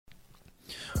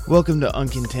Welcome to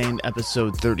Uncontained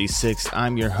episode 36.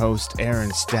 I'm your host,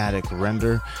 Aaron Static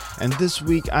Render, and this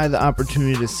week I had the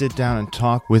opportunity to sit down and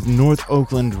talk with North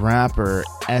Oakland rapper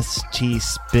ST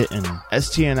Spittin'.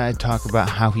 ST and I talk about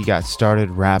how he got started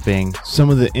rapping, some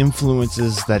of the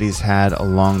influences that he's had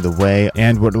along the way,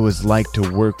 and what it was like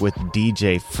to work with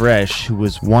DJ Fresh, who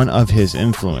was one of his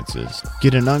influences.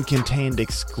 Get an Uncontained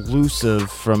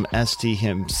exclusive from ST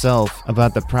himself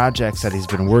about the projects that he's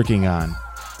been working on.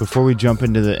 Before we jump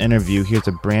into the interview, here's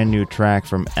a brand new track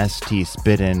from ST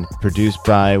Spittin', produced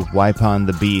by Wipe on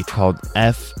the Beat, called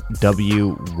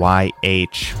FWYH.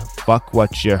 Fuck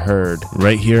What You Heard,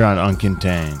 right here on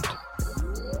Uncontained.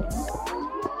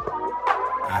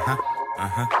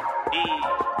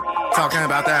 Talking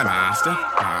about that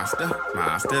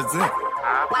monster zinc.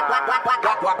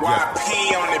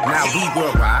 Now we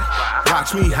worldwide.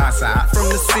 Watch me high side from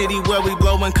the city where we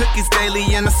blowing cookies daily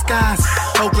in the skies.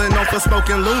 Oakland known for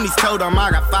smoking loonies. Told them I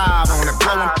got 5 on it.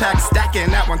 Blowing packs, stacking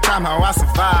at one time how I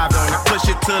survived on it. Push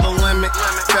it to the limit.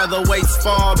 Featherweights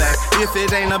fall back. If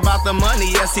it ain't about the money,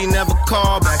 yes, he never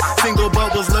called back. Single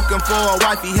but was looking for a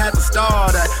wife, he had to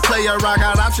start that. Player, I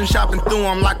got options shopping through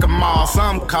him like a mall.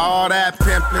 Some call that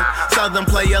pimpin'. Southern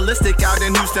playalistic out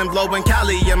in Houston, blowing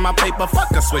Cali in my paper.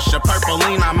 Fuck a swisher, purple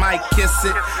lean, I might kiss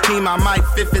it. He my mic,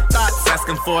 50 thoughts,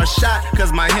 asking for a shot,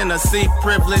 cause my Hennessy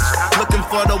privilege. Looking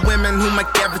for the women who make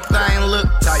everything look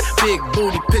tight. Big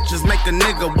booty pictures make a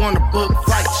nigga wanna book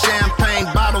flight. Champagne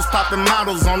bottles, popping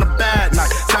models on a bad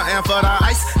night. Something for the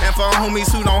ice and for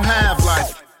homies who don't have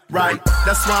life. Right,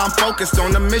 that's why I'm focused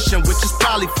on the mission, which is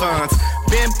poly funds.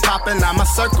 Been popping out my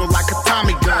circle like a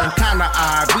Tommy gun, kinda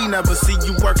odd. We never see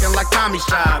you working like Tommy's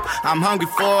job. I'm hungry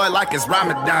for it like it's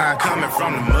Ramadan. Coming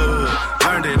from the mud,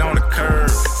 learned it on the curb.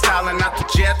 Styling out the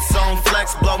jets on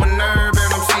flex, blowing nerve.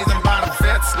 And I'm seasoned by the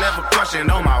vets, never question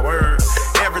on my word.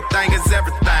 Everything is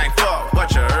everything, fuck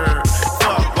what you heard.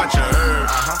 Fuck what you heard,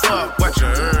 fuck what you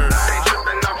heard. I ain't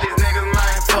tripping off these niggas,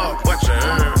 man, fuck what you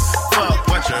heard. Fuck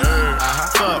what you heard,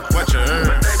 fuck what you heard.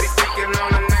 But they be speaking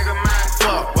on a nigga, man,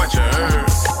 fuck what you heard.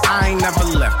 I ain't never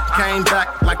left, came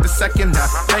back like the second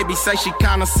half. Baby say she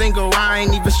kinda single, I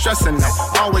ain't even stressing that.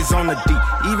 Always on the D,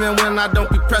 even when I don't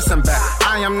be pressing back.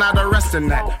 I am not arresting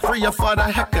that, free up for the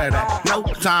heck of that. No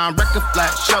time, record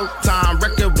flat, showtime,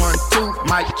 record 1, 2,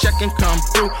 mic check and come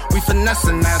through. We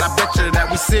finessing that, I bet you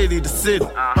that we city to city.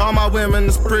 All my women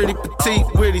is pretty petite,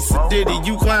 witty, sedity.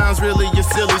 You clowns really, you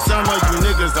silly. Some of you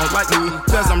niggas don't like me,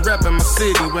 cause I'm repping my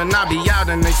city. When I be out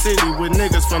in they city with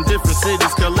niggas from different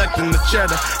cities, collecting the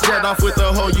cheddar. Jet off with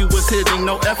the hoe you was hitting,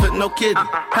 no effort, no kidding.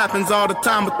 Happens all the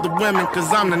time with the women,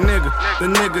 cause I'm the nigga. The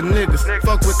niggas.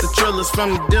 Fuck with the trillers,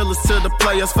 from the dealers to the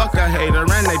players. Fuck a hater,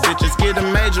 and they bitches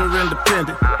getting major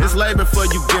independent. It's labor for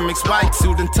you gimmicks, white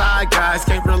suit and tie guys.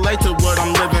 Can't relate to what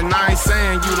I'm living. I ain't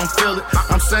saying you don't feel it,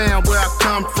 I'm saying where I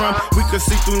come from. We could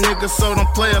see through niggas, so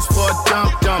don't play us for a dumb.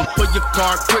 Put your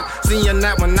card quick, seeing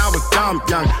that when I was dumb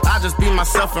young. I just be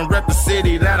myself and rep the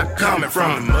city that I'm coming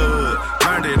from. The mud,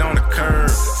 learned it on the curb.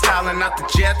 Styling out the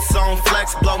jets on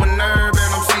flex, blowing nerve.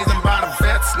 And I'm seasoned by the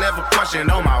vets, never question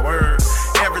on my word.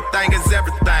 Everything is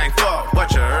everything, fuck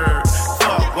what you heard.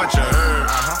 Fuck what you heard,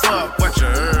 fuck what you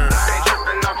heard. I ain't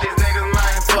tripping off these niggas,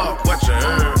 man, fuck what you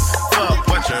heard. Fuck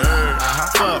what you heard,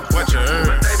 fuck what you heard.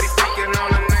 But they be speaking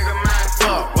on a nigga, man,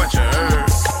 fuck what you heard.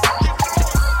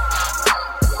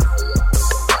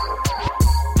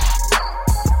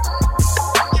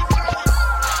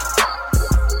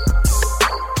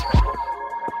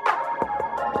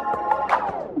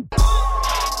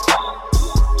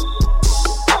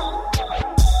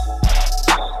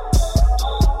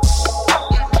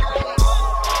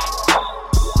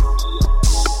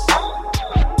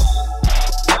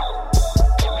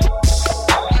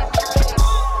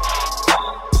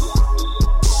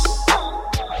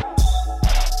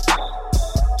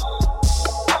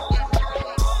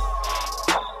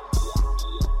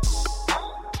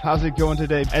 How's it going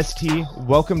today? ST,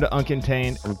 welcome to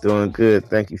Uncontained. I'm doing good.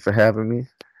 Thank you for having me.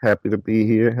 Happy to be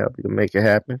here. Happy to make it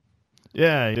happen.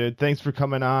 Yeah, dude. Thanks for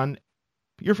coming on.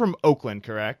 You're from Oakland,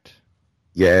 correct?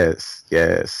 Yes.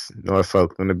 North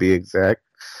Oakland to be exact.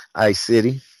 Ice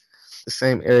City. The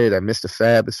same area that Mr.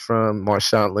 Fab is from,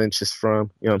 Marshawn Lynch is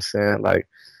from. You know what I'm saying? Like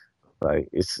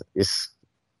it's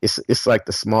like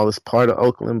the smallest part of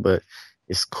Oakland, but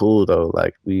it's cool though.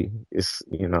 Like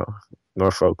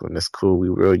North Oakland is cool. We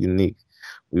real unique.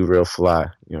 We real fly.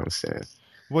 You know what I'm saying?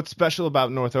 What's special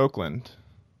about North Oakland?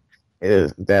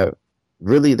 Is that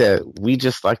we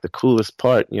just like the coolest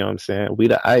part. You know what I'm saying? We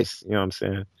the ice. You know what I'm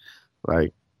saying?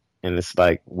 Like, and it's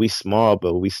like we small,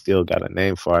 but we still got a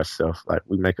name for ourselves. Like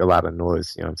we make a lot of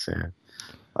noise. You know what I'm saying?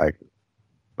 Like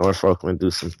North Oakland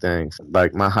do some things.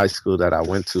 Like my high school that I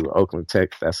went to, Oakland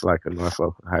Tech, that's like a North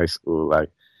Oakland high school. Like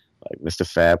Mr.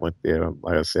 Fab went there.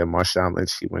 Like I said, Marshawn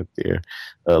Lynch, he went there.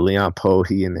 Leon Poe,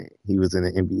 he was in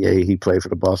the NBA. He played for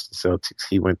the Boston Celtics.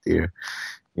 He went there.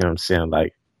 You know what I'm saying?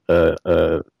 Like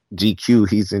GQ,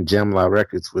 he's in Jamla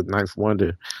Records with Ninth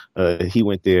Wonder. He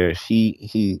went there.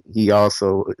 He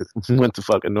also went to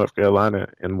fucking North Carolina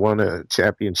and won a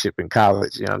championship in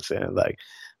college. You know what I'm saying?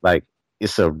 Like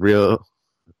it's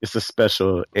a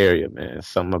special area, man.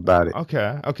 Something about it.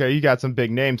 Okay. You got some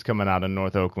big names coming out of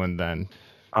North Oakland then.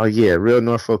 Oh yeah, real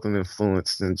North Oakland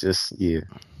influence, and just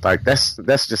like that's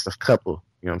just a couple.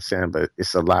 You know what I'm saying? But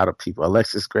it's a lot of people.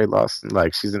 Alexis Gray Lawson,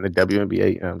 like she's in the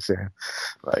WNBA. You know what I'm saying?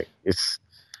 Like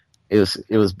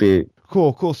it was big.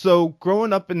 Cool. So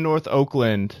growing up in North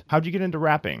Oakland, how'd you get into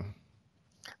rapping?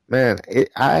 Man,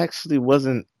 I actually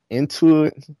wasn't into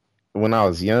it when I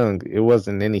was young. It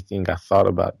wasn't anything I thought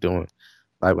about doing.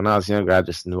 Like when I was younger, I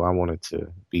just knew I wanted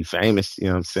to be famous. You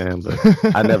know what I'm saying?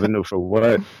 But I never knew for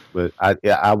what. But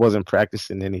I wasn't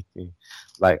practicing anything.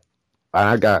 Like when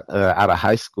I got out of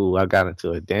high school, I got into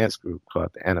a dance group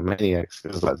called the Animaniacs.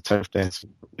 It was like turf dance.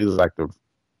 It was like the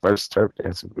first turf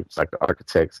dancing group. It's like the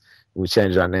Architects. And we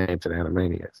changed our name to the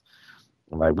Animaniacs.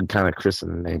 And like we kind of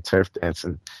christened the name Turf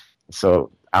Dancing.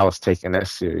 So I was taking that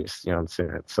serious. You know what I'm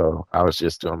saying? So I was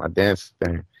just doing my dance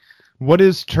thing. What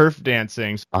is turf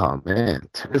dancing? Oh man,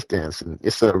 turf dancing.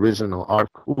 It's an original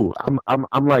art. Cool. I'm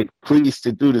like pleased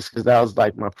to do this because that was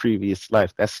like my previous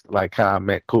life. That's like how I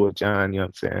met Cool John, you know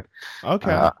what I'm saying? Okay.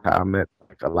 How I met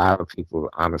like a lot of people,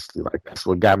 honestly. Like that's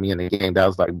what got me in the game. That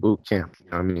was like boot camp,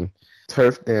 you know what I mean?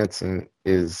 Turf dancing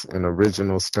is an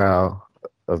original style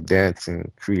of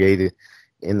dancing created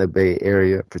in the Bay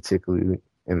Area, particularly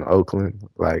in Oakland.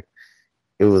 Like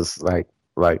it was like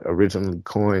originally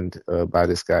coined by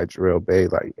this guy Jarrell Bay,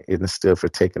 like it stood for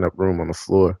taking up room on the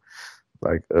floor,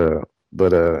 but it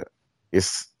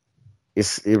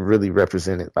really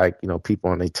represented like people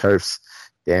on their turfs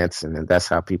dancing, and that's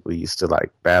how people used to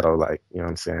like battle, like you know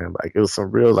what I'm saying, like it was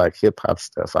some real like hip hop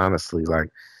stuff, honestly, like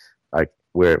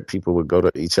where people would go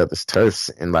to each other's turfs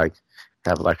and like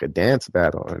have like a dance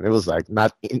battle, and it was like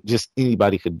not just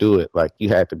anybody could do it. Like you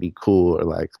had to be cool, or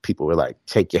like people were like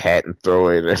take your hat and throw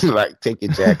it, or like take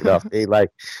your jacket off. They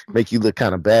like make you look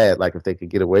kind of bad, like if they could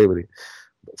get away with it.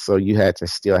 So you had to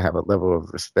still have a level of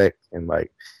respect and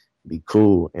like be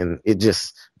cool, and it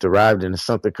just derived into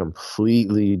something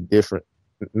completely different.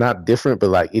 Not different, but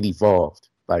like it evolved.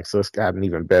 Like so, it's gotten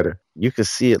even better. You can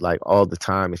see it like all the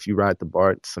time. If you ride the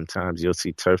BART, sometimes you'll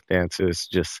see turf dancers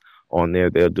just on there.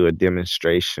 They'll do a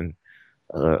demonstration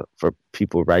for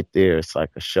people right there. It's like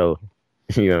a show.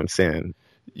 You know what I'm saying?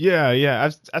 Yeah.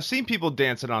 I've seen people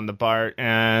dancing on the BART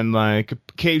and like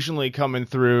occasionally coming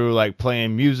through like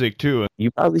playing music too.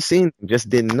 You probably seen them, just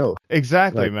didn't know.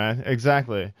 Exactly, like, man.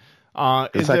 Exactly.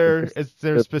 Is like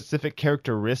there a specific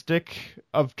characteristic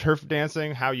of turf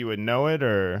dancing, how you would know it,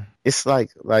 or? It's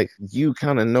like you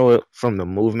kind of know it from the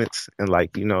movements, and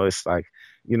like it's like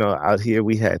out here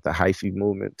we had the hyphy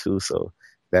movement too, so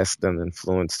that's done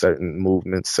influence certain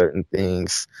movements, certain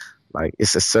things. Like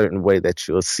it's a certain way that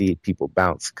you'll see people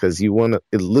bounce because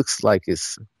it looks like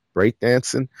it's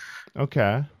breakdancing.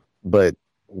 Okay. But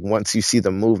once you see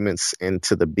the movements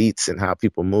into the beats and how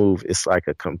people move, it's like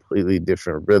a completely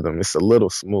different rhythm. It's a little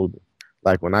smoother.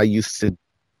 Like when I used to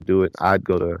do it, I'd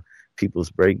go to people's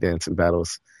breakdancing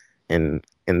battles and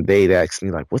they'd ask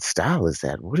me like, what style is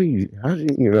that? What are you, how do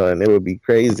you, and it would be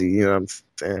crazy. You know what I'm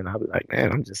saying? I'd be like,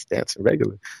 man, I'm just dancing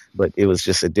regular. But it was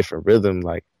just a different rhythm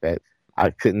like that. I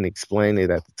couldn't explain it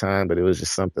at the time, but it was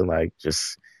just something like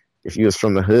just if you was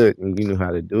from the hood and you knew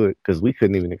how to do it, because we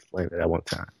couldn't even explain it at one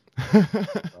time.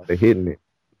 They're hitting it.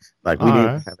 Like we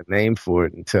didn't have a name for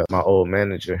it until my old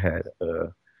manager had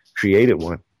created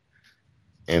one.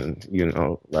 And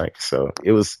so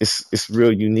it's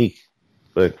real unique.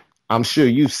 But I'm sure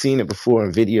you've seen it before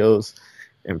in videos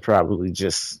and probably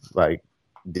just like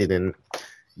didn't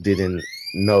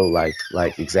know like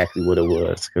exactly what it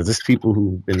was, because there's people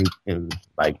who've been in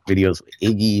like videos with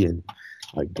Iggy and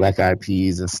like Black Eyed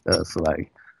Peas and stuff,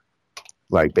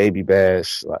 like Baby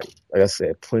Bash, like I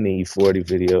said, plenty 40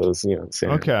 videos, you know what I'm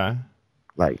saying? Okay.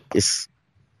 Like it's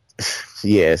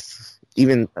yes,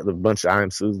 even a bunch of I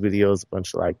Am Sue's videos, a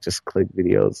bunch of like just click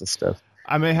videos and stuff.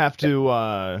 I may have to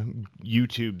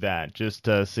YouTube that just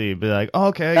to see, be like, oh,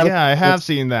 okay, yeah, I have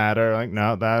seen that, or like,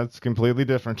 no, that's completely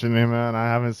different to me, man. I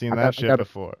haven't seen that shit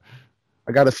before.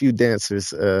 I got a few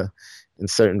dancers in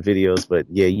certain videos, but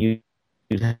yeah, you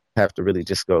have to really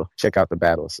just go check out the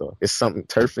battle. So it's something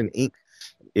Turf and Ink.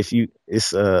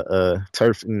 It's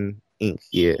Turf and Ink,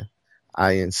 yeah,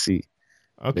 INC.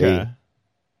 Okay.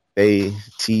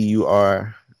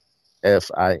 ATURFIN,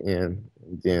 and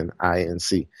then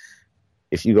INC.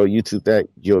 If you go YouTube that,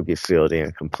 you'll get filled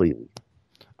in completely.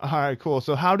 All right, cool.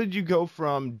 So how did you go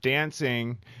from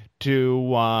dancing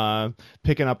to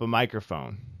picking up a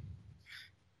microphone?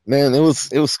 Man, it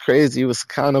was crazy. It was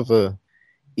kind of a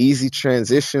easy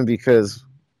transition because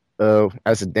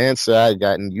as a dancer, I had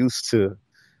gotten used to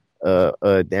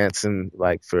dancing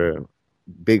like for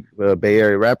big Bay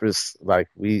Area rappers. Like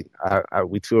we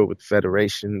toured with the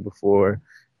Federation before,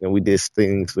 and we did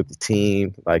things with the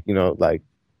team. Like like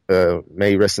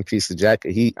may rest in peace to Jack.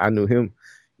 I knew him,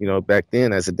 back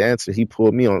then as a dancer. He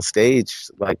pulled me on stage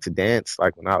like to dance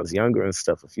like when I was younger and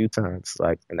stuff a few times.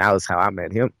 Like, and that was how I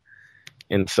met him.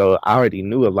 And so I already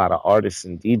knew a lot of artists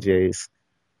and DJs.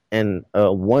 And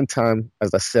one time,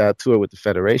 as I said, I toured with the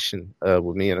Federation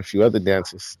with me and a few other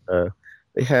dancers.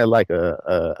 They had like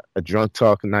a drunk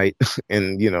talk night,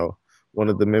 and one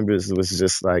of the members was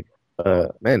just like,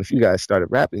 "Man, if you guys started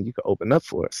rapping, you could open up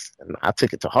for us." And I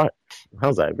took it to heart. I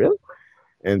was like, "Really?"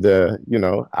 And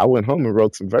I went home and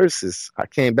wrote some verses. I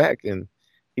came back and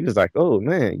he was like, "Oh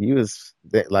man, you was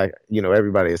like,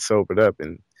 everybody had sobered up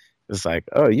and." It's like,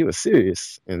 oh, you were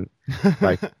serious, and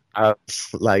like, I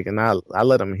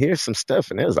let him hear some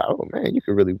stuff, and it was like, oh man, you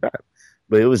could really rap.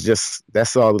 But it was just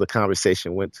that's all the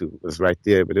conversation went to was right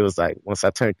there. But it was like once I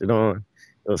turned it on,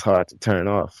 it was hard to turn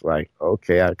off. Like,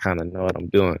 okay, I kind of know what I'm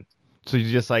doing. So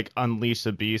you just like unleash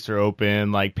the beast or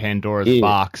open like Pandora's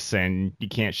box, and you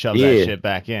can't shove that shit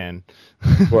back in.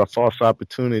 For a false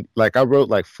opportunity, like I wrote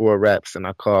like 4 raps, and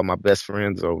I called my best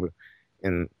friends over,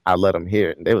 and I let them hear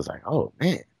it, and they was like, oh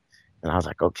man. And I was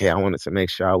like, okay, I wanted to make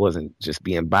sure I wasn't just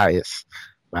being biased,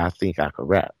 but I think I could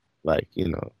rap. Like,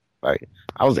 like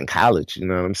I was in college, you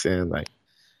know what I'm saying?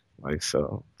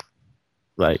 So,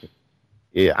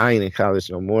 yeah, I ain't in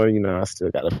college no more. I still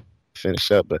got to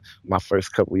finish up. But my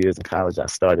first couple years in college, I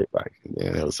started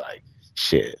and it was like,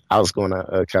 shit. I was going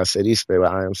to Cal State East Bay with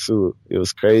I Am Sue. It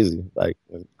was crazy. Like,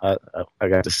 I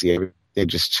got to see everything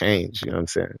just change, you know what I'm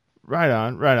saying? Right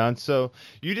on. So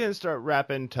you didn't start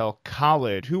rapping until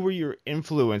college. Who were your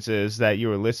influences that you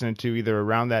were listening to either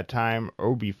around that time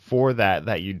or before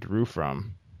that you drew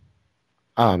from?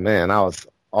 Oh, man, I was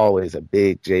always a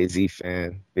big Jay-Z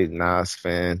fan, big Nas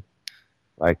fan,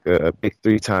 like a big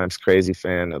 3 Times Crazy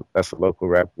fan. That's a local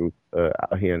rap group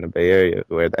out here in the Bay Area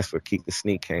where that's where Keek the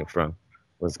Sneak came from,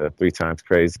 was 3 Times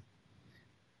Crazy.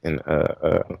 And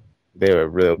they were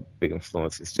real big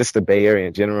influences. Just the Bay Area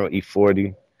in general,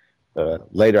 E40.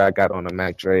 Later, I got on a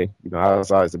Mac Dre. I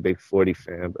was always a big 40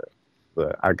 fan,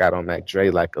 but I got on Mac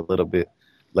Dre like a little bit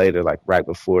later, like right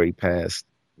before he passed.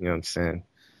 You know what I'm saying?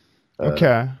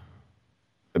 Okay.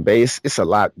 The bass, it's a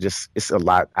lot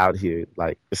out here.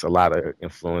 Like, it's a lot of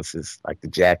influences, like the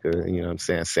Jacker, you know what I'm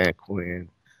saying? San Quinn.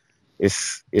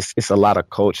 It's a lot of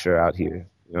culture out here.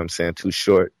 You know what I'm saying? Too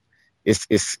Short.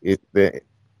 Like,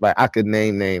 I could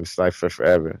name names like for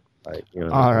forever. Like,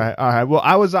 All right. Well,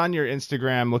 I was on your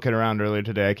Instagram looking around earlier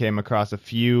today. I came across a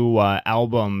few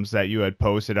albums that you had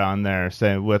posted on there,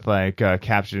 saying with like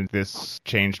caption, "This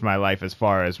changed my life as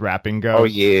far as rapping goes." Oh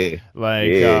yeah, like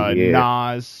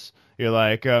Nas. You're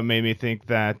like made me think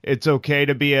that it's okay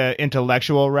to be an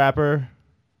intellectual rapper.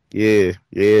 Yeah.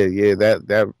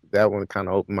 That one kind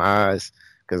of opened my eyes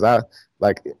because I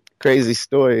like. Crazy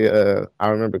story. I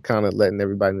remember kind of letting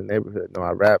everybody in the neighborhood know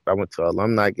I rap. I went to an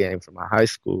alumni game from my high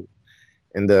school,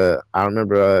 and I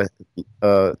remember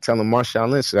telling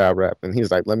Marshawn Lynch that I rap, and he was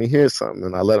like, "Let me hear something,"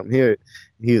 and I let him hear it.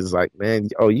 He was like, "Man,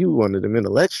 you one of them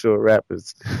intellectual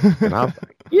rappers," and I was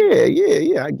like,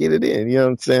 "Yeah, I get it in." You know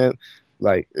what I'm saying?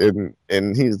 Like,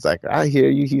 and he was like, "I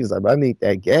hear you." He was like, "I need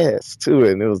that gas too,"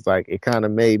 and it was like it kind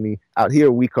of made me. Out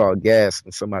here, we call gas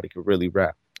when somebody could really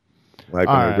rap, like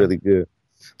when they're really good.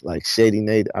 Like Shady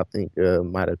Nate, I think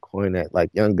might have coined that. Like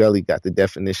Young Gully got the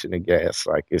definition of gas.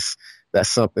 Like that's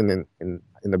something in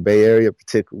the Bay Area,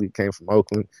 particularly came from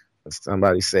Oakland. When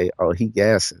somebody say, "Oh, he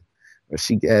gassing," or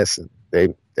 "She gassing,"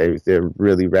 they're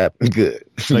really rapping good.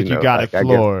 Like you got it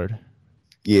floored.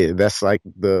 Yeah, that's like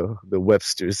the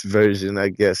Webster's version, I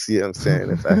guess. You know what I'm saying?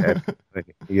 If I had,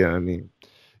 you know what I mean.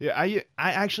 Yeah, I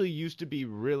actually used to be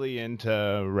really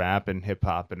into rap and hip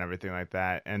hop and everything like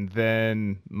that, and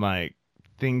then like.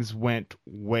 Things went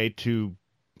way too,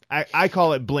 I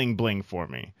call it bling bling for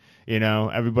me.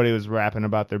 Everybody was rapping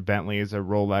about their Bentleys or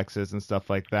Rolexes and stuff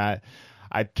like that.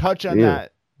 I touch on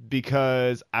that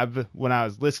because when I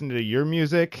was listening to your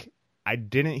music, I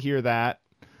didn't hear that.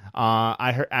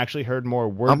 I actually heard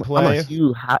more wordplay.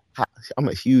 I'm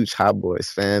a huge Hot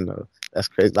Boys fan though. That's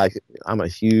crazy. Like I'm a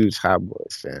huge Hot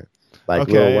Boys fan. Like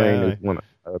Lil Wayne is one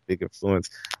of a big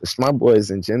influence. The Smart Boys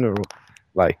in general.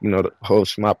 Like, you know, the whole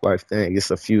Schmop Life thing.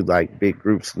 It's a few like big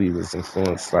groups we was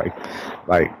influenced, like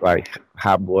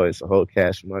Hot Boys, the whole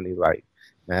Cash Money, like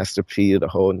Master P, the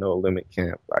whole No Limit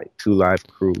Camp, like Two Live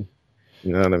Crew.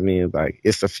 You know what I mean? Like,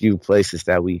 it's a few places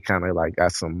that we kind of like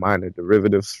got some minor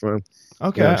derivatives from.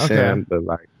 Okay, You know what I'm okay. saying?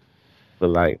 But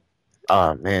like,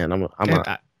 oh man,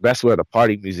 that's where the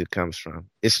party music comes from.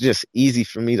 It's just easy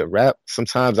for me to rap.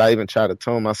 Sometimes I even try to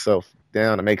tone myself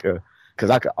down to because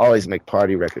I could always make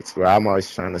party records where I'm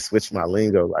always trying to switch my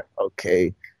lingo. Like,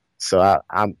 okay, so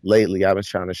I'm lately I've been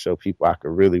trying to show people I could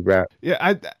really rap. Yeah,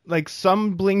 I like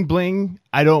some bling bling.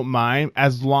 I don't mind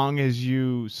as long as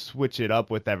you switch it up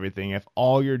with everything. If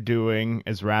all you're doing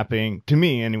is rapping, to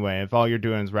me anyway, if all you're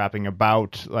doing is rapping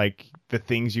about like the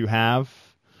things you have,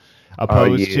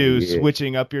 opposed to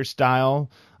switching up your style.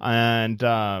 And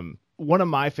one of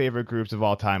my favorite groups of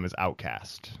all time is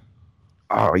Outkast.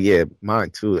 Oh yeah, mine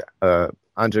too.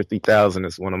 Andre 3000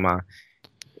 is one of my,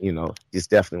 he's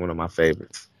definitely one of my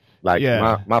favorites. Like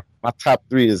my top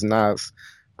three is Nas,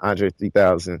 Andre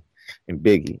 3000, and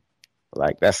Biggie.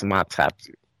 Like that's my top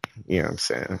three. You know what I'm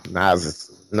saying? Nas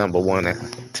is number one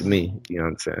to me. You know what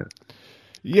I'm saying?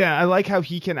 Yeah, I like how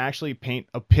he can actually paint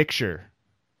a picture.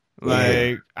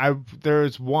 Like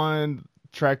there's one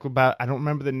track about, I don't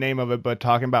remember the name of it, but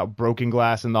talking about broken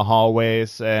glass in the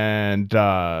hallways and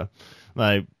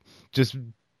like just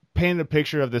painted a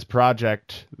picture of this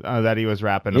project that he was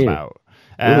rapping about.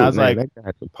 And I was like, that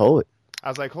guy's a poet. I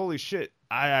was like, holy shit,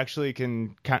 I actually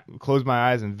can close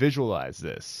my eyes and visualize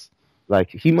this. Like,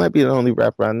 he might be the only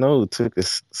rapper I know who took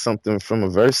something from a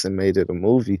verse and made it a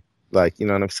movie. Like, you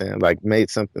know what I'm saying? Like, made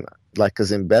something, like,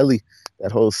 because in Belly,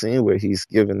 that whole scene where he's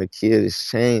giving the kid his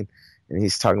chain and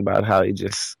he's talking about how he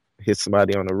just hit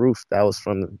somebody on the roof, that was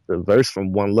from the verse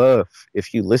from One Love.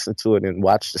 If you listen to it and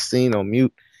watch the scene on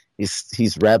mute,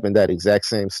 he's rapping that exact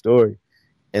same story.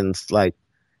 And it's like,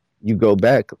 you go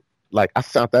back, like, I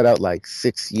found that out like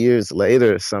 6 years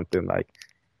later or something, like,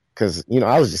 because,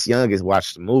 I was just young as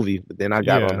watched the movie, but then I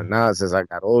got on the Nas as I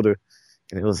got older,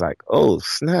 and it was like, oh,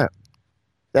 snap.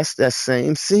 That's that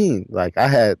same scene. Like, I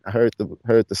heard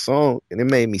the song, and it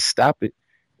made me stop it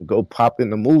and go pop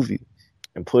in the movie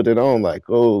and put it on, like,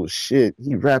 oh, shit,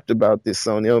 he rapped about this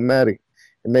on Illmatic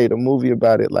and made a movie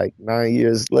about it like 9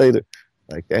 years later.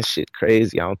 Like, that shit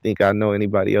crazy. I don't think I know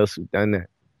anybody else who done that.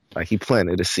 Like, he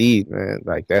planted a seed, man.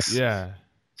 Like,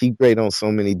 he great on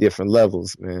so many different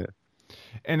levels, man.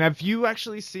 And have you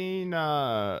actually seen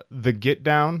The Get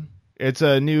Down? It's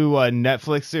a new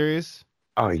Netflix series.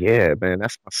 Oh yeah, man,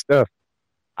 that's my stuff.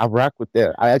 I rock with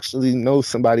that. I actually know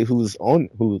somebody who's on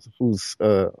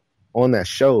that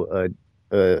show.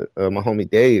 My homie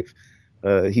Dave.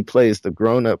 He plays the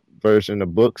grown-up version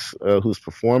of Books. Who's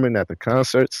performing at the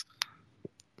concerts?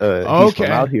 He's from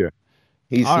out here.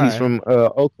 He's from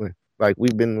Oakland. Like,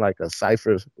 we've been like a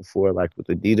cypher before, like with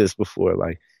Adidas before.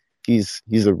 Like, he's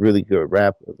a really good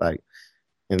rapper. Like,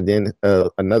 and then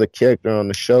another character on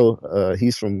the show,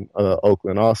 he's from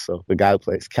Oakland also. The guy who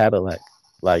plays Cadillac.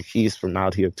 Like, he's from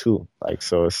out here too. Like,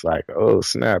 so it's like, oh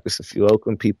snap, it's a few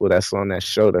Oakland people that's on that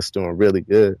show that's doing really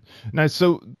good. Now,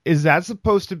 so is that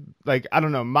supposed to, like, I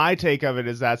don't know, my take of it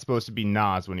is that supposed to be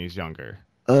Nas when he's younger?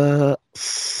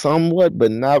 Somewhat,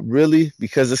 but not really,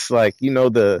 because it's like,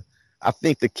 I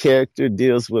think the character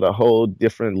deals with a whole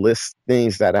different list of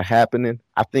things that are happening.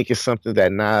 I think it's something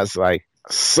that Nas, like,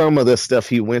 some of the stuff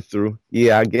he went through.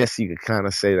 Yeah, I guess you could kind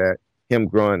of say that. Him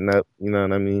growing up, you know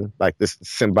what I mean? Like, this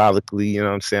symbolically, you know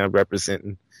what I'm saying,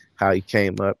 representing how he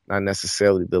came up, not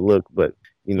necessarily the look, but,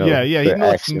 he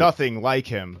looks nothing like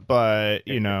him, but,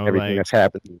 everything that's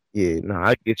happened. Yeah, no,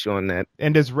 I get you on that.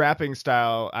 And his rapping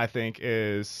style, I think,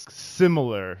 is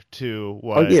similar to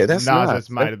what that's Nas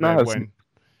might have been when.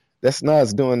 That's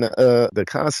Nas doing the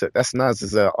concert. That's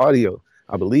Nas's audio,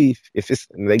 I believe.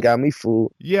 They got me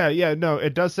fooled. Yeah, no,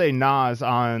 it does say Nas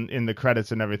in the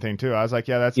credits and everything too. I was like,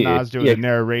 that's Nas doing the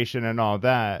narration and all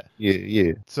that.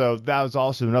 Yeah. So that was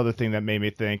also another thing that made me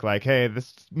think, like, hey,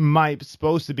 this might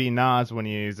supposed to be Nas when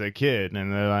he's a kid,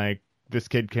 and they're like, this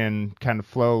kid can kind of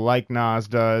flow like Nas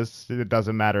does. It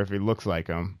doesn't matter if he looks like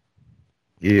him.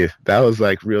 Yeah, that was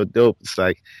like real dope. It's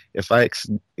like, if I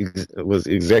was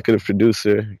executive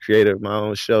producer, creator of my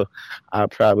own show, I'd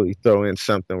probably throw in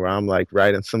something where I'm like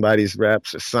writing somebody's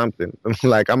raps or something. I'm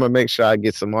like, I'm gonna make sure I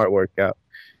get some artwork out.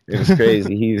 And it's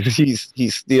crazy.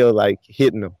 he's still like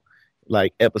hitting them,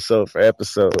 like episode for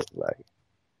episode, like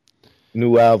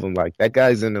new album. Like, that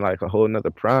guy's in like a whole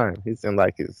nother prime. He's in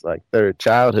like his like third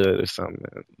childhood or something.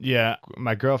 Yeah,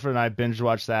 my girlfriend and I binge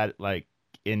watched that like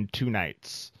in 2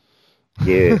 nights.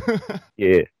 Yeah.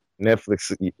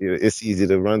 Netflix, it's easy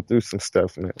to run through some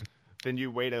stuff, man. then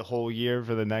you wait a whole year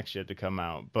for the next shit to come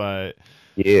out. But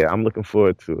Yeah, I'm looking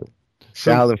forward to it.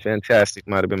 so Shaolin Fantastic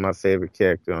might have been my favorite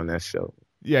character on that show.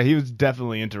 yeah, he was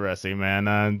definitely interesting,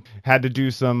 man. Had to do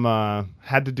some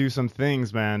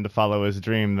things, man, to follow his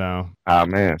dream, though. Ah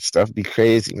man, stuff be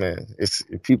crazy, man. It's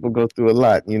people go through a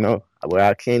lot, where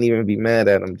I can't even be mad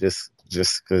at him just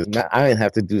because I didn't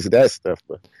have to do that stuff,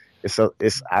 but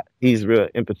he's real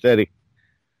empathetic,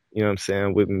 you know what I'm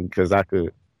saying, with me because I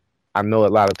know a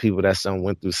lot of people that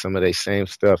went through some of their same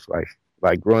stuff,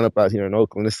 like growing up out here in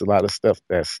Oakland. It's a lot of stuff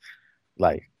that's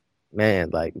like,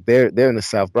 man, like they're in the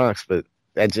South Bronx, but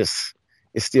that just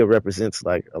it still represents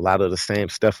like a lot of the same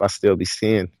stuff I still be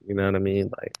seeing. You know what I mean?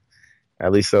 Like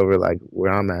at least over like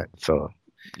where I'm at. So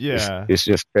Yeah. it's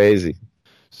just crazy.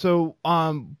 So,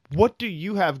 what do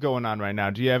you have going on right now?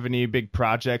 Do you have any big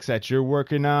projects that you're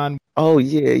working on? Oh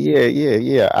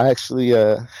yeah. I actually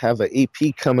have an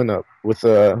EP coming up with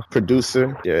a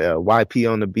producer, YP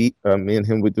on the beat. Me and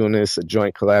him were doing this a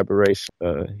joint collaboration.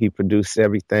 He produced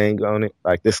everything on it.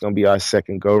 Like this gonna be our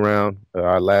second go round.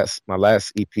 My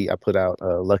last EP I put out,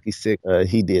 Lucky Sick.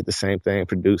 He did the same thing,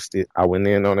 produced it. I went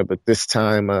in on it, but this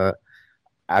time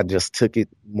I just took it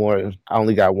more. I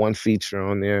only got one feature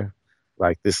on there.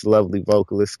 Like this lovely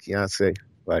vocalist, Keontae.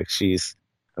 Like she's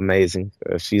amazing.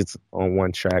 She's on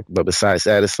one track, but besides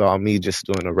that, it's all me just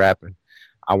doing the rapping.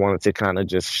 I wanted to kind of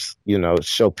just,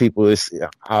 show people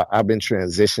I've been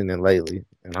transitioning lately,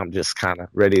 and I'm just kind of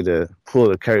ready to pull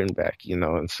the curtain back,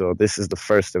 and so this is the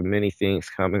first of many things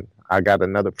coming. I got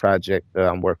another project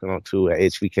I'm working on too at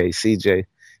HBK CJ.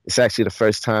 It's actually the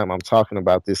first time I'm talking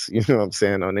about this, you know what I'm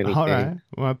saying, on anything. All right.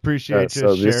 Well, I appreciate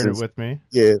you sharing it with me.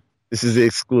 Yeah, this is the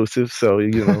exclusive, so,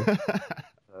 me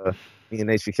and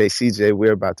HBK CJ,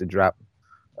 we're about to drop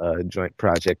a joint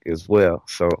project as well.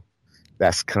 So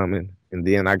that's coming. And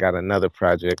then I got another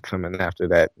project coming after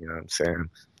that, you know what I'm saying?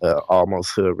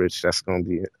 Almost Hood Rich. That's going to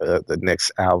be the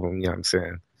next album, you know what I'm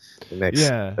saying? The next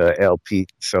LP.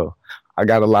 So I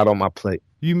got a lot on my plate.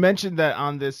 You mentioned that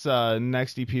on this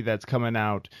next EP that's coming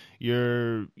out,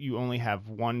 you only have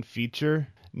one feature.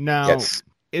 Now, yes.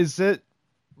 Is it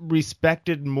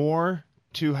respected more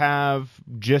to have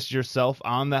just yourself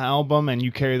on the album and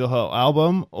you carry the whole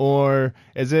album, or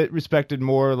is it respected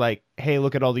more like, hey,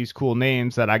 look at all these cool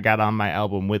names that I got on my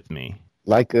album with me?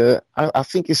 Like, I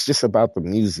think it's just about the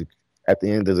music at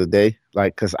the end of the day.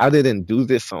 Like, cause I didn't do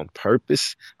this on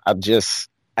purpose.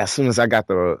 As soon as I got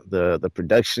the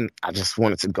production, I just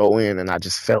wanted to go in and I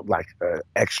just felt like an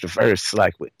extra verse,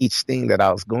 like with each thing that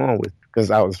I was going with, because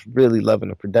I was really loving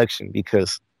the production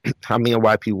because how me and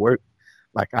YP work.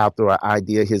 Like I'll throw an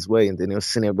idea his way and then he'll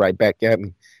send it right back at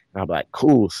me. And I'm like,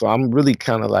 cool. So I'm really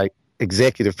kind of like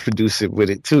executive producer with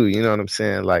it too. You know what I'm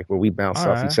saying? Like where we bounce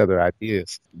off each other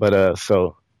ideas. But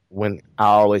so when I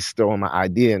always throw him my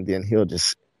idea and then he'll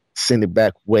just send it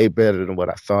back way better than what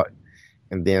I thought.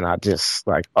 And then I just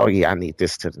like, oh yeah, I need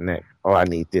this to the next. Oh, I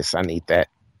need this. I need that.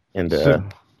 And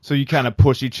so you kind of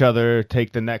push each other,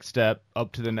 take the next step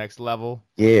up to the next level.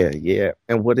 Yeah.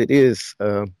 And what it is,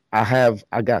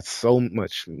 I got so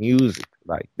much music.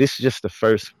 Like this is just the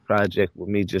first project with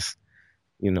me just,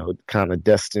 kind of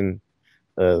dusting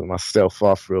myself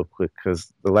off real quick,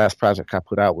 because the last project I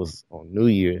put out was on New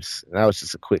Year's and that was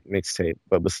just a quick mixtape.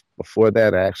 But before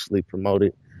that, I actually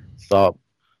promoted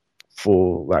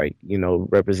thoughtful, like,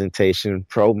 representation,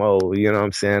 promo, you know what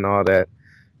I'm saying? All that.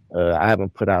 I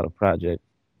haven't put out a project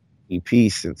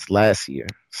EP since last year.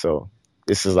 So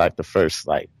this is like the first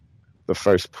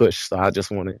push. So I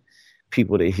just wanted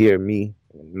people to hear me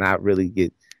and not really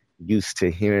get used to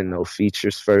hearing no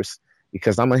features first,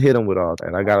 because I'm going to hit them with all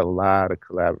that. I got a lot of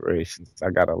collaborations. I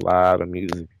got a lot of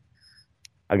music.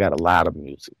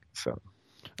 So okay.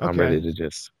 I'm ready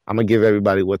to I'm going to give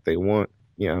everybody what they want.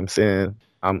 You know what I'm saying?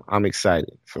 I'm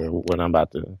excited for what I'm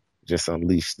about to just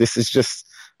unleash. This is just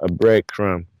a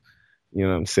breadcrumb. You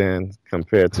know what I'm saying?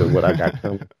 Compared to what I got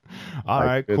coming. All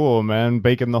right, cool, man.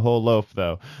 Baking the whole loaf,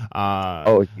 though.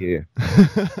 Oh, yeah.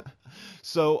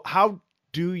 So how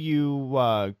do you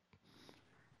go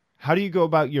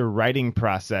about your writing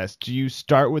process? Do you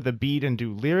start with a beat and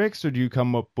do lyrics, or do you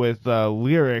come up with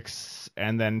lyrics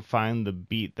and then find the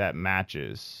beat that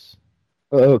matches?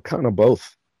 Kind of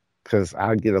both, because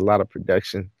I get a lot of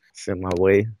production sent my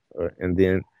way, and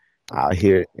then I'll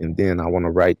hear it, and then I want to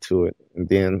write to it, and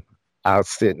then I'll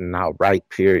sit and I'll write,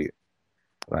 period.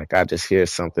 Like I just hear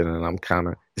something and I'm kind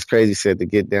of, it's crazy said to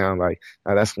get down. Like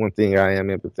now that's one thing I am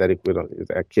empathetic with is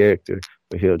that character,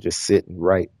 but he'll just sit and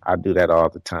write. I do that all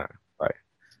the time. Like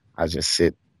I just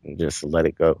sit and just let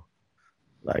it go.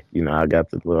 Like, I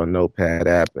got the little notepad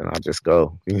app and I'll just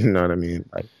go, you know what I mean?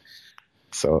 Like,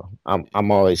 so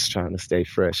I'm always trying to stay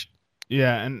fresh.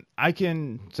 Yeah, and I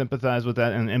can sympathize with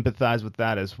that and empathize with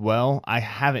that as well. I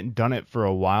haven't done it for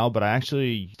a while, but I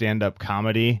actually stand-up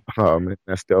comedy. Oh man,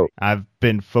 that's dope. I've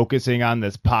been focusing on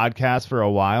this podcast for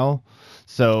a while,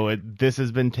 so this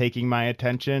has been taking my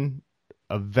attention.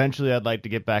 Eventually, I'd like to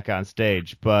get back on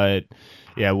stage, but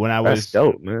yeah, when I was... That's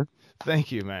dope, man.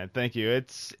 Thank you, man. Thank you.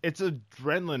 It's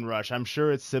adrenaline rush. I'm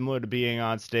sure it's similar to being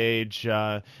on stage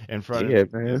in front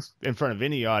of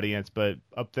any audience, but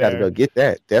up there. Gotta go get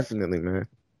that, definitely, man.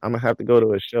 I'm gonna have to go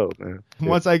to a show, man.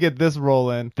 Once I get this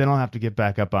rolling, then I'll have to get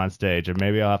back up on stage, or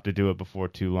maybe I'll have to do it before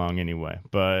too long anyway.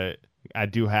 But I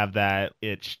do have that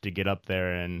itch to get up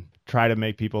there and try to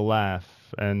make people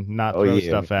laugh and not throw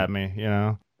stuff at me, you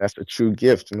know? That's a true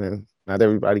gift, man. Not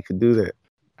everybody could do that.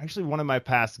 Actually, one of my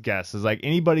past guests is like,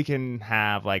 anybody can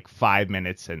have like 5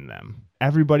 minutes in them.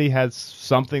 Everybody has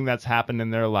something that's happened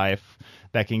in their life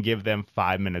that can give them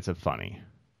 5 minutes of funny.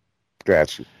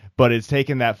 Gotcha. But it's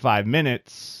taking that 5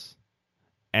 minutes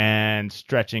and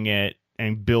stretching it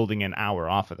and building an hour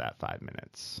off of that 5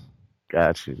 minutes.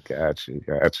 Gotcha.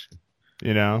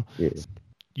 You know? Yeah.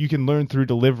 You can learn through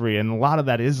delivery, and a lot of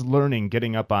that is learning,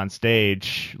 getting up on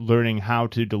stage, learning how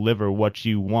to deliver what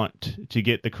you want to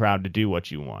get the crowd to do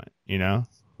what you want, you know?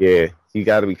 Yeah, you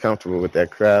got to be comfortable with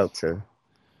that crowd to,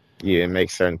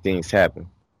 make certain things happen.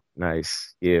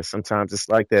 Nice. Yeah, sometimes it's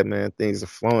like that, man. Things are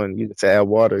flowing. You just add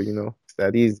water, you know? It's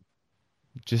that easy.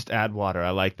 Just add water.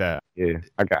 I like that. Yeah,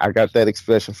 I got that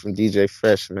expression from DJ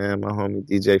Fresh, man. My homie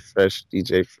DJ Fresh.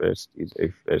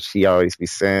 He always be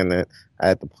saying that. I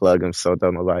had to plug him so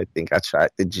don't nobody think I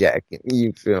tried to jack him.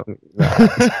 You feel me?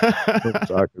 I'm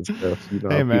talking stuff. You know,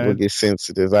 hey, people get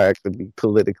sensitive. I have to be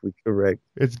politically correct.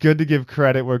 It's good to give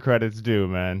credit where credit's due,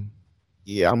 man.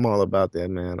 Yeah, I'm all about that,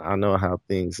 man. I know how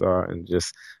things are, and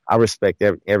just I respect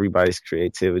everybody's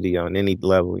creativity on any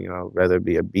level. You know, whether it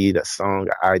be a beat, a song,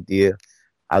 an idea.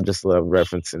 I just love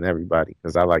referencing everybody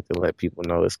because I like to let people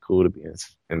know it's cool to be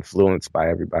influenced by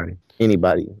everybody.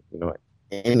 Anybody, you know,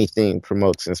 anything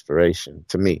promotes inspiration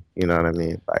to me. You know what I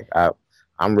mean? Like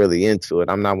I'm really into it.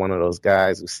 I'm not one of those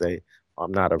guys who say,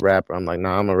 I'm not a rapper. I'm like,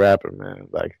 nah, I'm a rapper, man.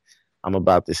 Like, I'm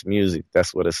about this music.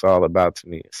 That's what it's all about to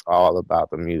me. It's all about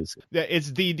the music. Yeah,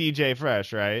 it's the DJ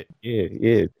Fresh, right?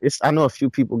 Yeah. I know a few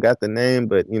people got the name,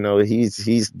 but you know,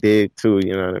 he's big too.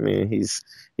 You know what I mean?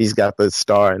 He's got the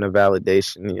star and the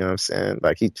validation. You know what I'm saying?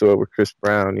 Like he toured with Chris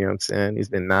Brown. You know what I'm saying? He's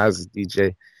been Nas's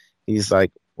DJ. He's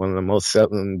like one of the most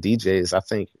selling DJs, I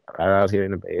think, right out here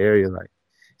in the Bay Area. Like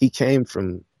he came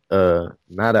from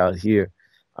not out here.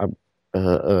 I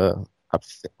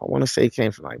want to say he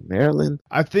came from like Maryland.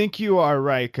 I think you are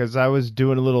right because I was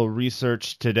doing a little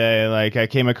research today. Like I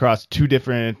came across two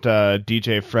different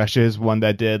DJ Freshes. One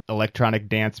that did electronic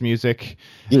dance music.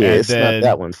 Yeah, it's not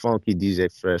that one. Funky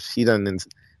DJ Fresh. He done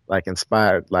like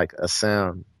inspired like a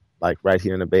sound like right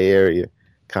here in the Bay Area.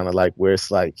 Kind of like where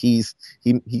it's like he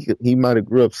might have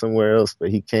grew up somewhere else, but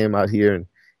he came out here and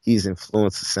he's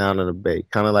influenced the sound of the Bay.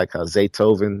 Kind of like how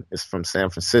Zaytoven is from San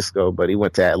Francisco, but he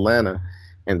went to Atlanta.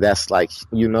 And that's like,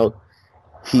 you know,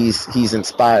 he's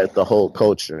inspired the whole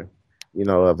culture, you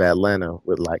know, of Atlanta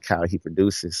with like how he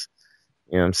produces.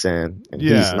 You know what I'm saying? And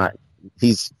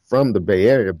he's from the Bay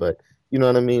Area, but you know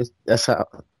what I mean? That's how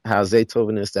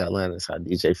Zaytoven is to Atlanta is how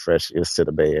DJ Fresh is to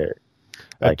the Bay Area.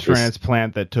 Like a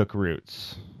transplant that took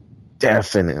roots.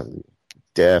 Definitely.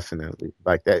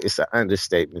 Like that, it's an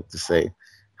understatement to say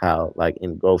how like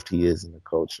engulfed he is in the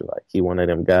culture. Like he one of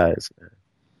them guys, man.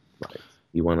 Like,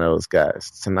 he one of those guys.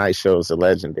 Tonight Shows are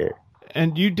legendary.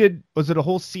 And was it a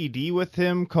whole CD with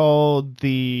him called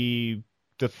the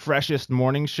Freshest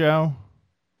Morning Show?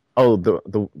 Oh,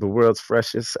 the world's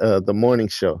freshest, the morning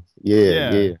show.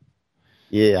 Yeah,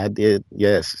 I did.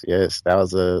 Yes. That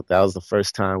was the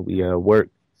first time we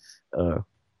worked.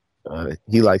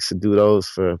 He likes to do those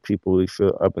for people who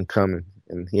feel up and coming,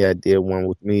 and he did one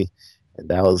with me, and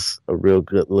that was a real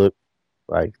good look.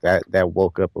 Like that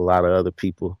woke up a lot of other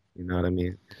people. You know what I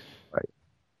mean? Like,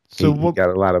 so he got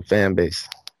a lot of fan base.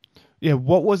 Yeah,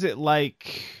 what was it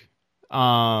like?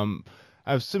 I'm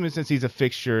assuming since he's a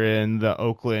fixture in the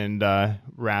Oakland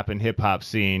rap and hip hop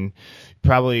scene,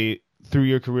 probably through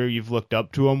your career you've looked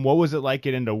up to him. What was it like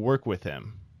getting to work with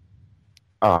him?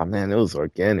 Oh man, it was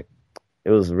organic.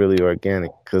 It was really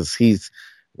organic because he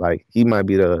might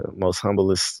be the most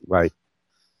humblest like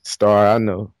star I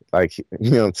know. Like,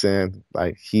 you know what I'm saying?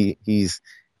 Like he's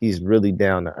really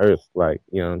down to earth, like,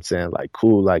 you know what I'm saying? Like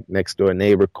cool, like next door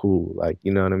neighbor cool, like,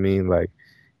 you know what I mean? Like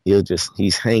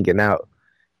he's hanging out,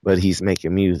 but he's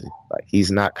making music. Like he's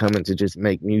not coming to just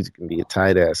make music and be a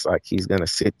tight ass. Like he's going to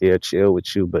sit there, chill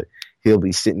with you, but he'll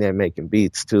be sitting there making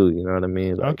beats too. You know what I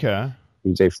mean? Like, okay.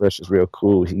 DJ Fresh is real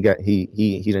cool. He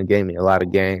done gave me a lot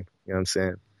of game. You know what I'm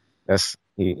saying?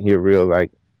 He a real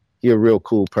he a real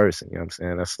cool person. You know what I'm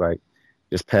saying? That's like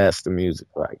just past the music.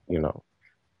 Like, you know,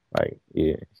 like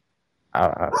yeah,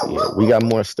 yeah. We got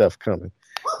more stuff coming.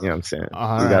 You know what I'm saying?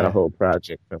 We got a whole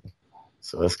project coming.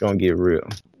 So it's gonna get real.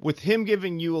 With him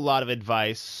giving you a lot of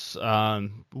advice,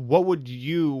 what would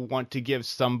you want to give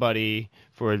somebody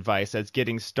for advice that's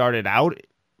getting started out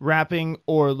rapping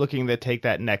or looking to take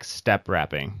that next step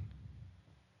rapping?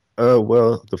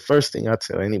 Well, the first thing I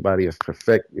tell anybody is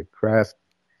perfect your craft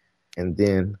and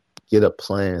then get a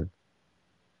plan.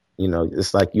 You know,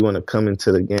 it's like you want to come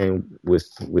into the game with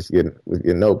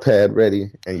your notepad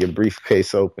ready and your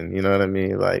briefcase open. You know what I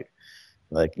mean? Like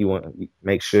you want to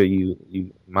make sure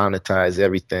you monetize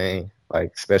everything.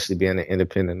 Like, especially being an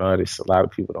independent artist, a lot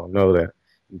of people don't know that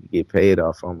you can get paid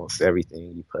off almost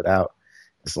everything you put out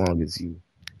as long as you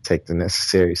take the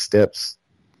necessary steps.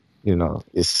 You know,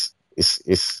 it's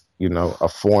you know, a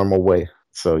formal way.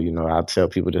 So, you know, I tell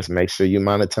people just make sure you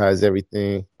monetize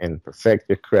everything and perfect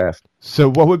your craft. So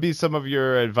what would be some of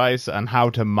your advice on how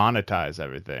to monetize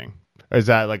everything? Or is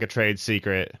that like a trade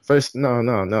secret? First,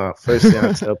 no. First thing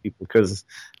I tell people, because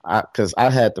I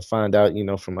had to find out, you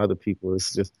know, from other people.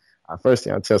 It's just, first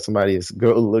thing I tell somebody is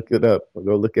go look it up, or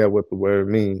go look at what the word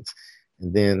means.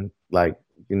 And then, like,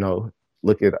 you know,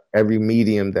 look at every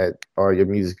medium that all your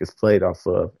music is played off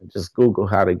of, and just Google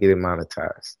how to get it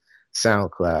monetized.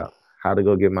 SoundCloud, how to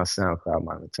go get my SoundCloud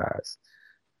monetized.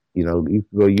 You know, you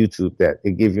can go YouTube that.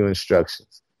 It gives you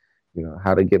instructions. You know,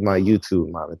 how to get my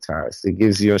YouTube monetized. It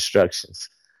gives you instructions.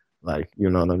 Like, you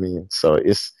know what I mean? So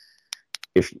it's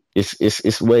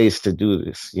ways to do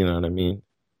this, you know what I mean?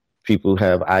 People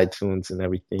have iTunes and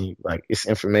everything. Like, it's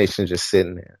information just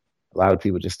sitting there. A lot of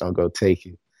people just don't go take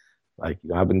it. Like, you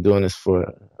know, I've been doing this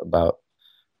for about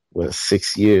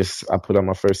 6 years. I put out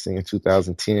my first thing in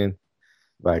 2010.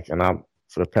 Like, and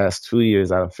for the past 2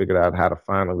 years, I've figured out how to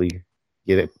finally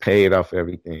get it paid off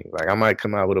everything. Like, I might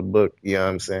come out with a book, you know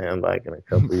what I'm saying, like in a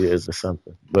couple of years or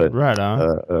something. But right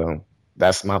on.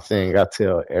 That's my thing. I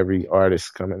tell every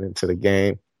artist coming into the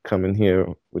game, come in here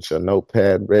with your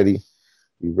notepad ready,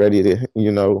 be ready to,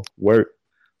 you know, work,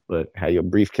 but have your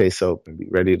briefcase open, be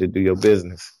ready to do your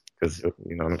business. Because,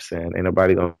 you know what I'm saying, ain't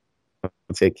nobody gonna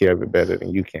take care of it better than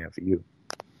you can for you.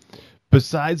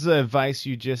 Besides the advice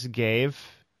you just gave,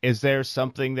 is there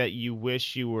something that you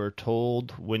wish you were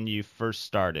told when you first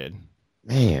started?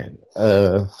 Man,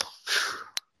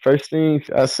 first thing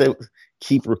I say,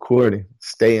 keep recording,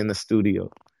 stay in the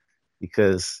studio.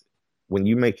 Because when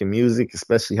you're making music,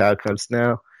 especially how it comes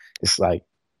now, it's like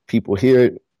people hear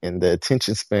it and the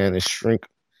attention span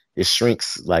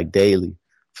shrinks like daily.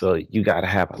 So you got to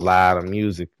have a lot of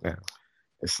music now.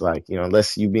 It's like, you know,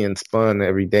 unless you being spun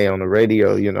every day on the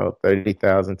radio, you know,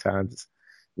 30,000 times,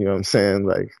 you know what I'm saying,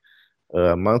 like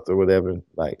a month or whatever,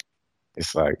 like,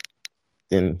 it's like,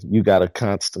 then you got to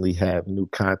constantly have new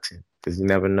content because you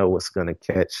never know what's going to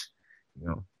catch, you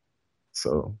know.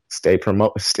 So stay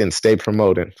promoting. Stay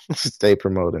promoting.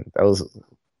 That was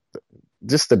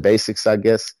just the basics, I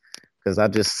guess, because I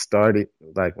just started,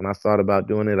 like, when I thought about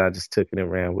doing it, I just took it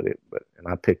and ran with it. And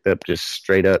I picked up just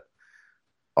straight up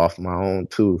off my own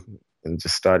too and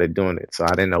just started doing it. So I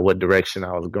didn't know what direction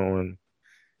I was going.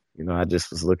 You know, I just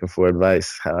was looking for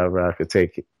advice, however I could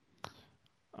take it.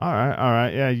 All right.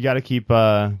 Yeah, you got to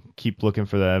keep looking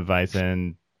for the advice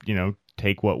and, you know,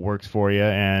 take what works for you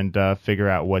and figure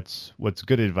out what's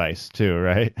good advice too,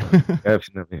 right?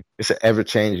 Definitely. It's an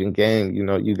ever-changing game. You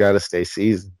know, you got to stay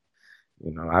seasoned.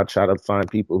 You know, I try to find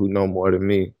people who know more than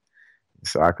me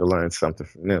so I can learn something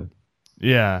from them.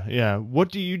 Yeah.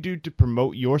 What do you do to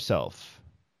promote yourself?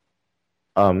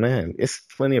 Oh, man, it's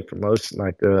plenty of promotion.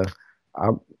 Like,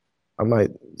 I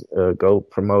might go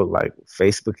promote like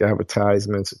Facebook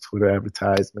advertisements or Twitter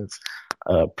advertisements,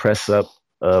 press up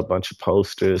a bunch of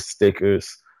posters,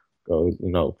 stickers, go,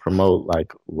 you know, promote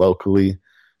like locally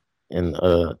and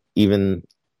even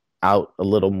out a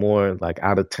little more, like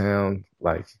out of town,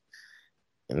 like,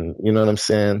 and you know what I'm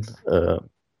saying?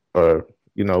 Or,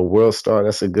 you know, World Star,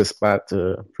 that's a good spot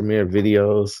to premiere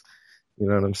videos. You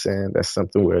know what I'm saying? That's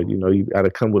something where, you know, you got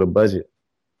to come with a budget.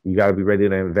 You got to be ready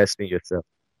to invest in yourself.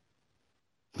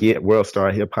 Yeah, World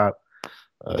Star Hip Hop.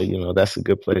 You know, that's a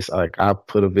good place. Like, I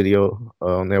put a video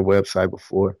on their website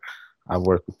before. I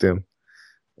worked with them.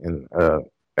 And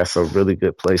that's a really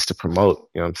good place to promote,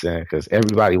 you know what I'm saying? Because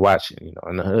everybody watching, you know,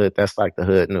 in the hood, that's like the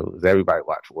hood news. Everybody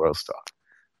watch World Star.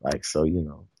 Like, so, you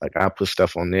know, like I put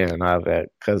stuff on there and I've had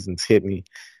cousins hit me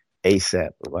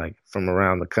ASAP, like from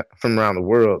around the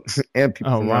world and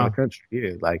people around the country.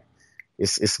 Yeah, like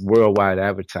it's worldwide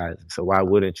advertising. So why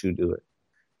wouldn't you do it?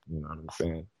 You know what I'm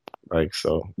saying? Like,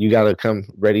 so you got to come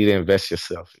ready to invest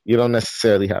yourself. You don't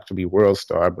necessarily have to be world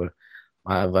star, but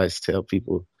my advice tell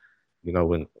people, you know,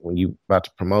 when you about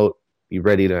to promote, be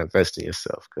ready to invest in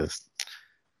yourself, because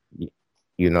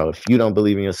you know, if you don't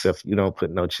believe in yourself, you don't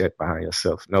put no check behind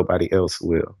yourself. Nobody else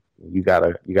will. You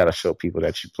gotta show people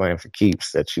that you're playing for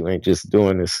keeps, that you ain't just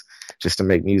doing this just to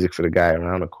make music for the guy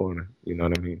around the corner. You know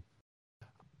what I mean?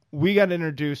 We got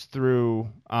introduced through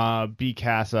B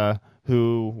Casa,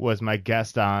 who was my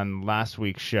guest on last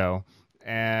week's show,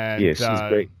 and Yeah, she's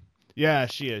great. Yeah,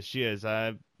 she is. She is.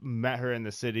 I met her in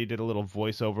the city, did a little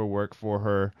voiceover work for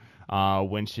her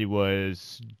when she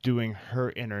was doing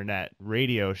her internet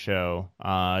radio show,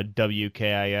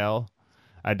 WKIL.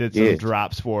 I did some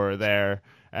drops for her there,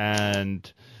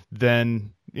 and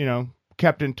then, you know,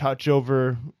 kept in touch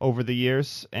over the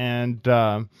years,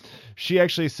 and she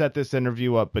actually set this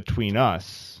interview up between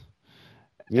us.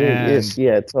 Yes,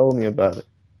 yeah, told me about it.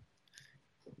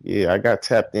 Yeah, I got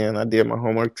tapped in. I did my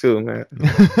homework too, man.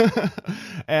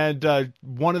 And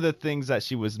one of the things that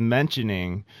she was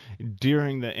mentioning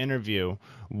during the interview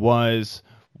was,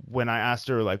 when I asked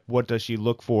her, like, what does she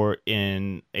look for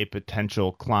in a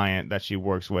potential client that she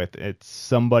works with? It's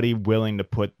somebody willing to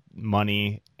put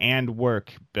money and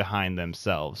work behind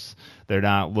themselves. They're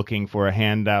not looking for a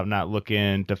handout, not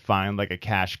looking to find like a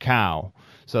cash cow.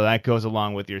 So that goes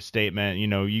along with your statement. You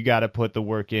know, you got to put the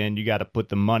work in, you got to put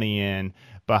the money in,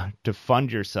 but to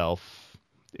fund yourself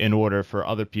in order for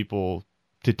other people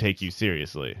to take you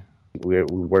seriously. We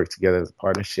work together as a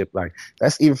partnership. Like,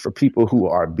 that's even for people who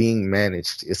are being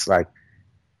managed. It's like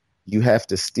you have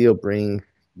to still bring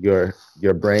your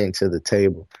brain to the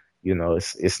table. You know,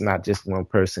 it's not just one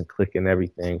person clicking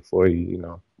everything for you. You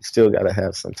know, you still got to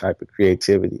have some type of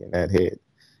creativity in that head.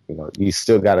 You know, you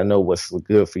still got to know what's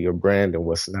good for your brand and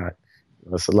what's not. You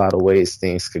know, it's a lot of ways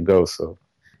things could go. So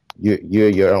you're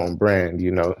your own brand.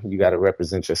 You know, you got to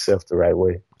represent yourself the right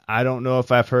way. I don't know if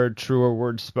I've heard truer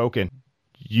words spoken.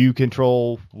 You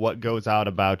control what goes out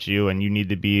about you, and you need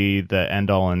to be the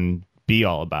end all and be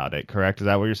all about it. Correct? Is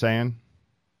that what you're saying?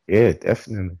 Yeah,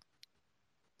 definitely.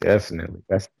 Definitely.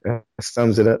 That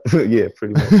sums it up. Yeah,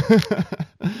 pretty much.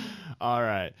 All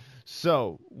right.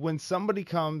 So when somebody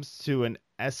comes to an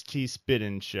ST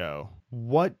Spittin' show,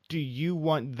 what do you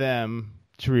want them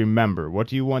to remember? What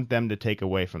do you want them to take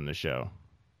away from the show?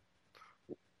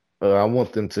 I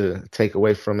want them to take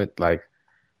away from it like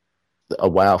a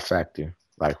wow factor.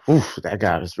 Like, whew, that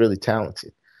guy is really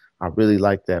talented. I really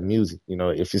like that music. You know,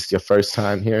 if it's your first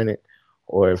time hearing it,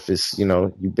 or if it's, you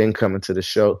know, you've been coming to the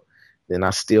show, then I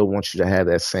still want you to have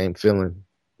that same feeling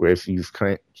where if you've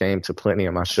came to plenty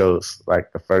of my shows,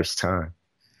 like the first time.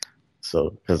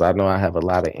 So, because I know I have a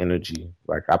lot of energy.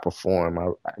 Like, I perform,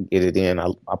 I get it in,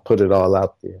 I put it all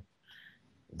out there.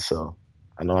 So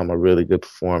I know I'm a really good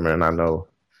performer, and I know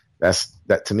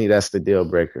that to me, that's the deal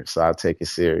breaker. So I take it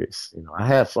serious. You know, I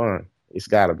have fun. It's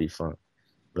got to be fun,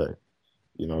 but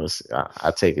you know,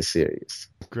 I take it serious.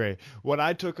 Great. What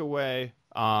I took away,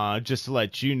 just to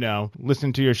let you know,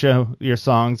 listen to your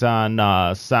songs on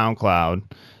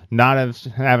SoundCloud, not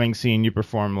having seen you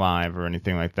perform live or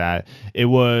anything like that. It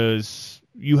was,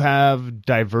 you have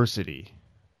diversity.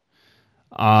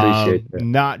 Appreciate that.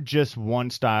 Not just one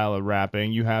style of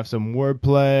rapping. You have some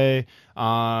wordplay.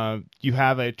 You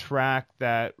have a track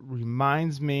that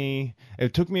reminds me,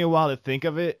 it took me a while to think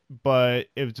of it, but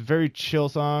it was a very chill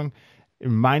song. It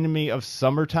reminded me of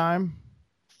Summertime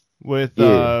with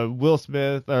Will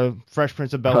Smith, Fresh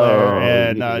Prince of Bel-Air,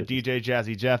 and DJ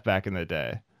Jazzy Jeff back in the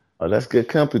day. Oh, that's good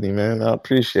company, man. I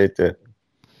appreciate that.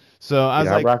 So I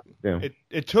was like,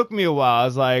 it took me a while. I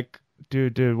was like,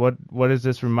 dude, what is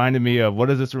this reminding me of? What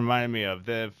is this reminding me of?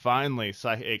 Then finally,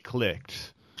 it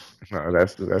clicked. No,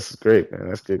 that's great, man.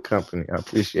 That's good company. I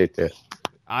appreciate that.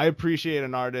 I appreciate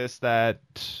an artist that,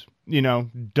 you know,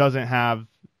 doesn't have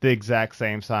the exact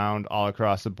same sound all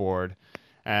across the board.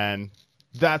 And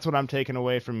that's what I'm taking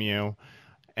away from you.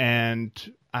 And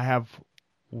I have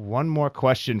one more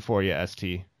question for you,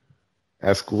 ST.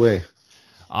 Ask away.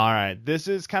 All right. This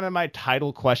is kind of my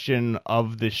title question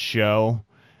of the show.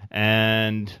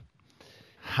 And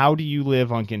how do you live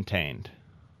uncontained?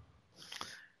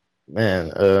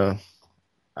 Man,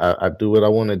 I do what I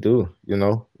want to do, you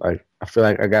know? Like, I feel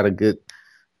like I got a good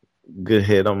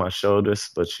head on my shoulders,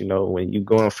 but you know, when you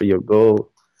going for your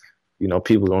goal, you know,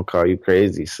 people gonna call you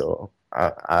crazy. So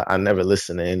I never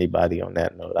listen to anybody on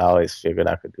that note. I always figured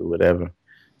I could do whatever.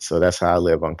 So that's how I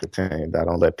live uncontained. I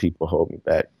don't let people hold me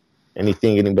back.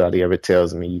 Anything anybody ever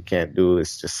tells me you can't do,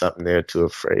 it's just something they're too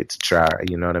afraid to try.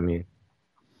 You know what I mean?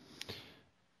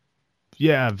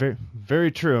 Yeah, very,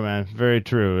 very true, man. Very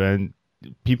true. And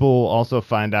people also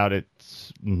find out it's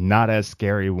it's not as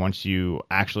scary once you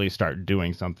actually start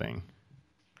doing something.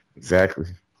 Exactly.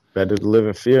 Better to live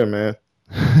in fear, man.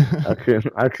 I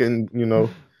couldn't,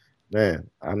 man,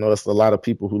 I know it's a lot of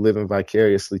people who living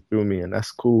vicariously through me, and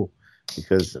that's cool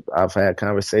because I've had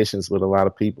conversations with a lot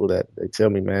of people that they tell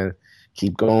me, man,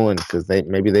 keep going because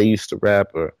maybe they used to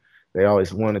rap or they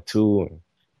always wanted to.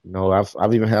 And,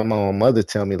 I've even had my own mother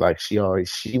tell me like she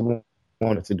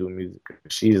wanted to do music.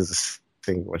 She is a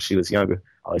singer when she was younger,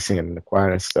 always singing in the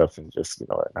choir and stuff, and just at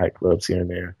nightclubs here and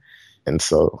there. And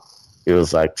so it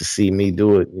was like to see me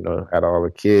do it, at all the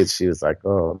kids. She was like,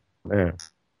 "Oh man,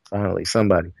 finally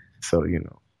somebody." So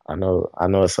I know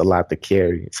it's a lot to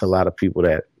carry. It's a lot of people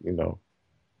that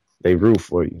they root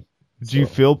for you. Do you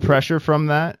feel pressure from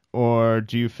that, or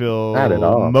do you feel not at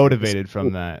all motivated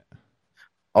from that?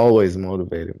 Always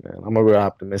motivated, man. I'm a real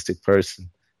optimistic person.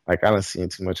 Like I done seen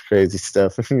too much crazy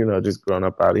stuff, just growing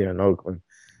up out here in Oakland,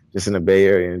 just in the Bay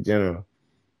Area in general.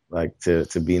 Like to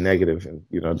be negative and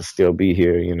to still be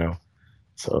here,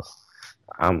 So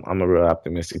I'm a real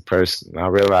optimistic person. I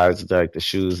realize like the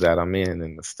shoes that I'm in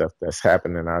and the stuff that's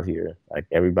happening out here. Like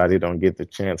everybody don't get the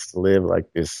chance to live like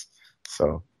this,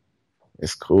 so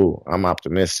it's cool. I'm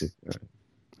optimistic. Man.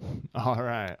 All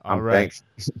right. Thanks.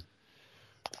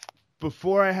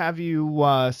 Before I have you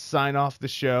sign off the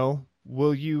show,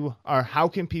 how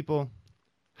can people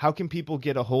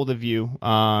get a hold of you?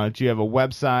 Do you have a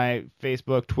website,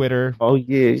 Facebook, Twitter? Oh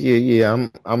yeah.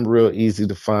 I'm real easy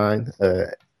to find.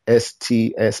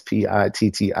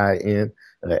 STSPITTIN.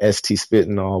 ST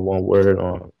Spittin, all one word,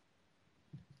 on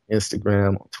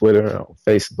Instagram, on Twitter, on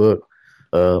Facebook,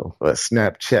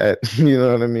 Snapchat. You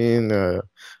know what I mean? I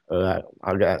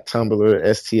got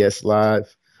Tumblr, STS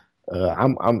Live.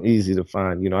 I'm easy to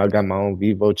find. I got my own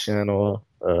Vivo channel,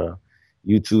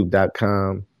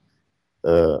 YouTube.com.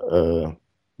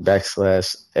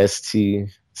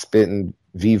 /ST Spittin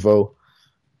Vivo.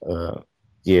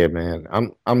 Yeah, man.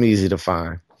 I'm easy to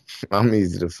find. I'm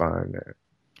easy to find, man.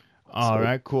 All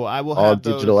right, cool. I will all have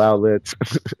digital outlets.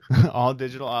 all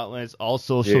digital outlets, all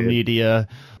social media,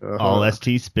 all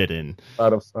ST Spittin.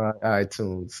 Spotify,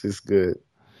 iTunes. It's good.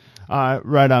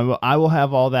 Right on. I will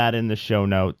have all that in the show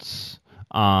notes,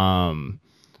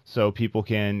 so people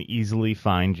can easily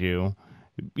find you.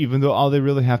 Even though all they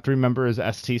really have to remember is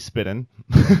ST Spittin.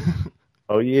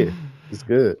 Oh yeah, it's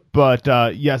good. But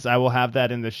yes, I will have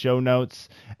that in the show notes.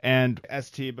 And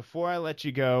ST, before I let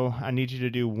you go, I need you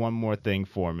to do one more thing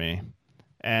for me.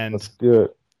 And that's good.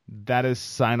 That is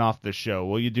sign off the show.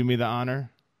 Will you do me the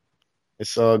honor?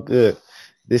 It's all good.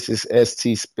 This is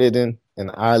ST Spittin,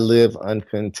 and I live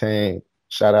uncontained.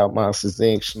 Shout out Monsters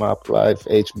Inc., Schmop Life,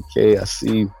 HBK. I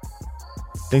see you.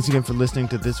 Thanks again for listening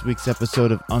to this week's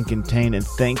episode of Uncontained, and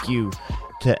thank you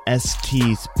to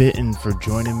ST Spittin for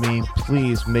joining me.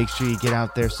 Please make sure you get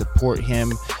out there, support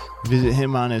him, visit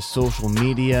him on his social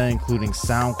media, including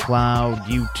SoundCloud,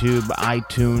 YouTube,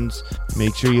 iTunes.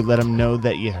 Make sure you let him know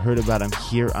that you heard about him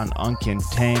here on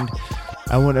Uncontained.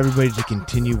 I want everybody to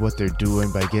continue what they're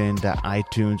doing by getting to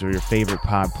iTunes or your favorite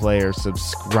pod player,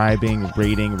 subscribing,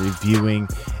 rating, reviewing,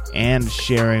 and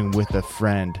sharing with a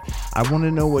friend. I want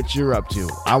to know what you're up to.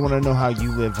 I want to know how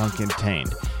you live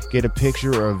uncontained. Get a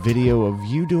picture or a video of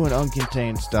you doing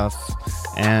uncontained stuff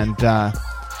and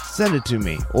send it to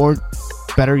me. Or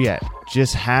better yet,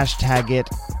 just hashtag it,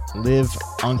 live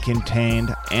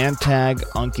uncontained, and tag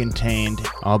uncontained.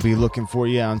 I'll be looking for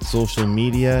you on social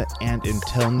media, and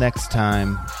until next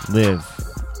time, live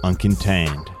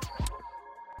uncontained.